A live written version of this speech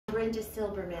Brenda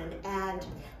Silberman, and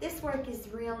this work is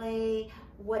really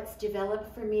what's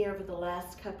developed for me over the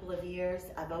last couple of years.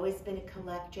 I've always been a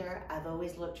collector. I've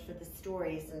always looked for the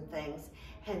stories and things,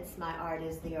 hence my art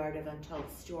is the art of untold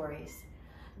stories.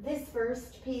 This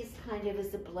first piece kind of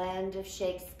is a blend of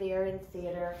Shakespeare and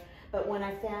theater, but when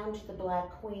I found the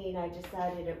Black Queen, I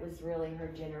decided it was really her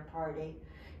dinner party.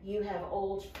 You have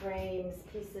old frames,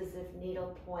 pieces of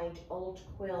needlepoint, old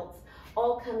quilts,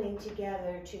 all coming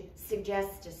together to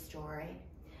suggest a story.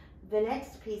 The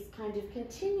next piece, kind of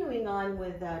continuing on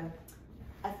with a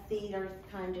theater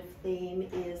kind of theme,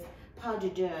 is pas de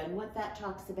deux, and what that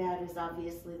talks about is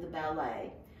obviously the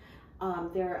ballet.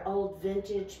 There are old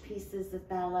vintage pieces of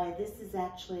ballet. This is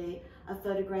actually a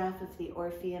photograph of the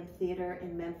Orpheum Theater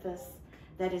in Memphis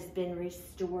that has been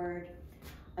restored.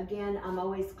 Again, I'm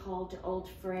always called to old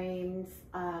frames,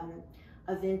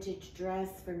 a vintage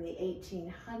dress from the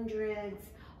 1800s,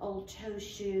 old toe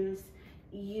shoes.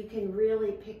 You can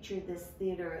really picture this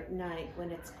theater at night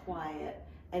when it's quiet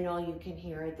and all you can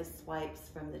hear are the swipes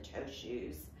from the toe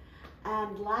shoes.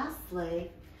 And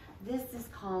lastly, this is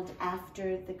called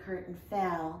After the Curtain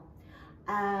Fell,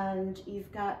 and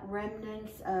you've got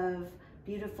remnants of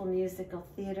beautiful musical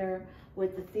theater,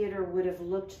 what the theater would have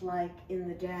looked like in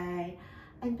the day,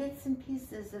 and bits and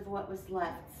pieces of what was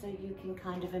left, so you can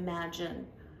kind of imagine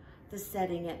the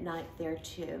setting at night there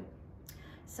too.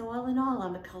 So all in all,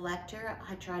 I'm a collector.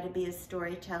 I try to be a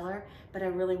storyteller, but I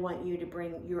really want you to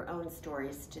bring your own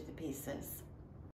stories to the pieces.